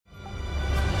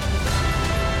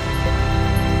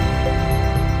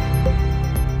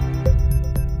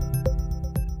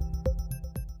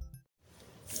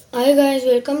Hi guys,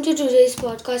 welcome to today's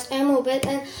podcast. I'm Obaid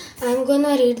and I'm gonna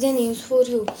read the news for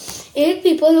you. 8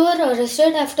 people were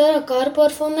arrested after a car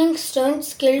performing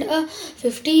stunts killed a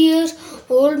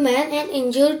 50-year-old man and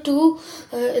injured two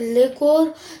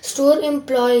liquor store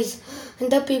employees.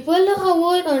 The people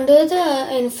were under the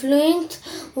influence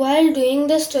while doing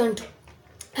the stunt.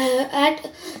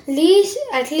 At least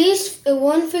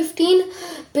 115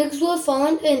 pigs were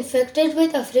found infected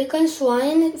with African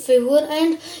swine fever,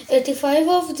 and 85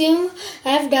 of them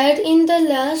have died in the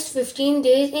last 15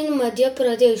 days in Madhya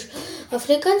Pradesh.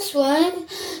 African swine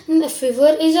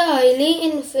fever is a highly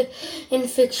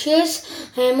infectious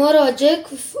hemorrhagic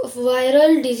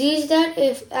viral disease that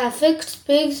affects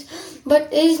pigs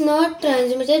but is not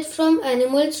transmitted from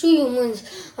animals to humans.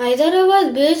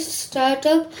 Hyderabad-based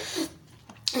startup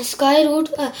Skyroot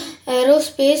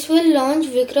Aerospace will launch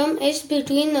Vikram S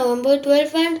between November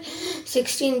 12 and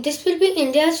 16. This will be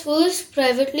India's first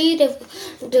privately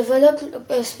developed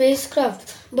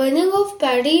spacecraft. Burning of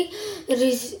paddy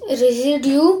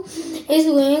residue is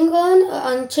going on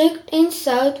unchecked in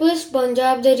southwest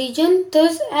Punjab. The region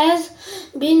thus has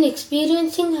been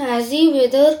experiencing hazy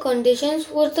weather conditions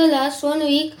for the last 1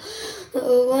 week.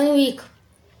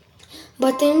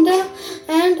 Bathinda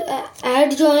and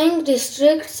adjoining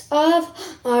districts have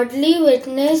hardly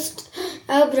witnessed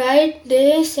a bright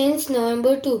day since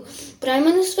November 2. Prime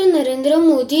Minister Narendra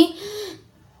Modi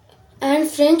and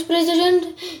French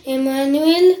President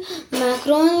Emmanuel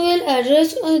Macron will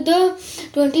address the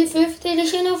 25th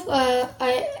edition of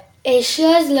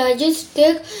Asia's largest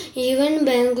tech event,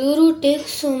 Bangalore Tech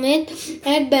Summit,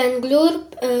 at Bangalore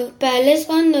Palace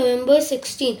on November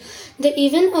 16. The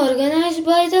event, organized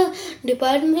by the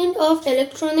Department of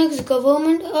Electronics,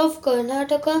 Government of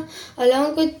Karnataka,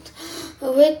 along with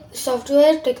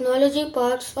Software Technology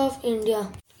Parks of India.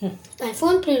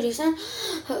 iPhone producer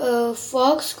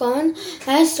Foxconn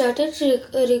has started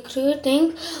recruiting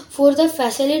for the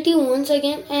facility once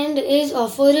again and is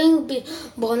offering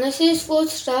bonuses for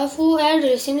staff who had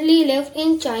recently left in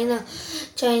China.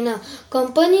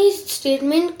 Company's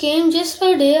statement came just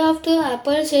a day after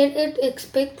Apple said it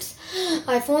expects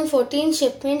iPhone 14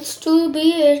 shipments to be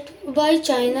hit by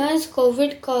China's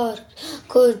COVID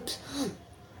curbs.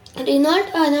 Renault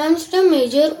announced a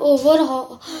major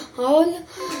overhaul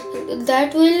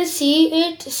that will see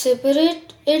it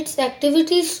separate its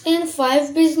activities in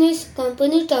 5 business.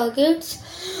 Company targets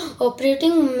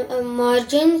operating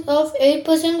margins of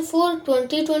 8% for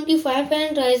 2025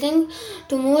 and rising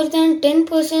to more than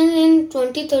 10% in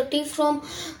 2030 from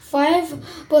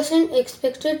 5%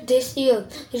 expected this year.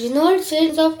 Renault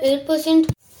sales of 8%.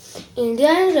 India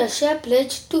and Russia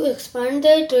pledged to expand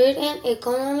their trade and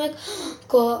economic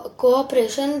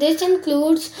cooperation. This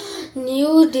includes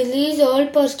New Delhi's oil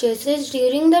purchases.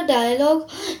 During the dialogue,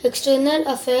 External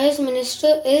Affairs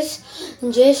Minister S.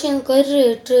 Jaishankar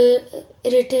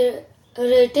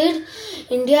reiterated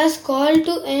India's call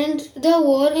to end the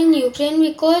war in Ukraine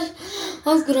because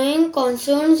of growing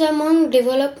concerns among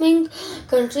developing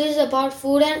countries about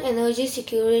food and energy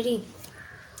security.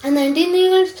 A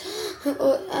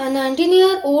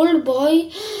 19-year-old boy,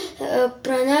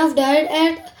 Pranav, died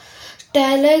at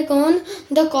Talegaon.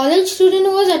 The college student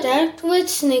was attacked with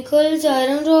snickles,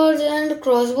 iron rods and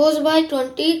crossbows by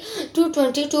 20 to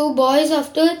 22 boys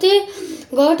after they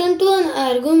got into an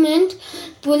argument.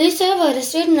 Police have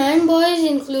arrested 9 boys,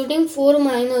 including 4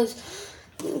 minors.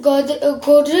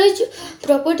 Godrej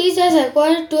Properties has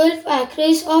acquired 12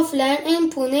 acres of land in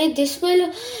Pune. This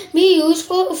will be used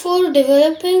for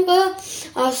developing a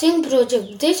housing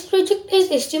project. This project is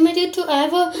estimated to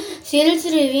have a sales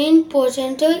revenue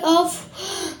potential of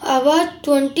about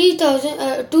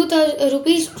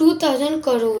 2,000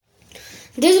 crore.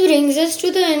 This brings us to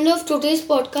the end of today's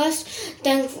podcast.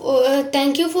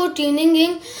 Thank you for tuning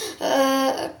in.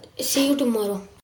 See you tomorrow.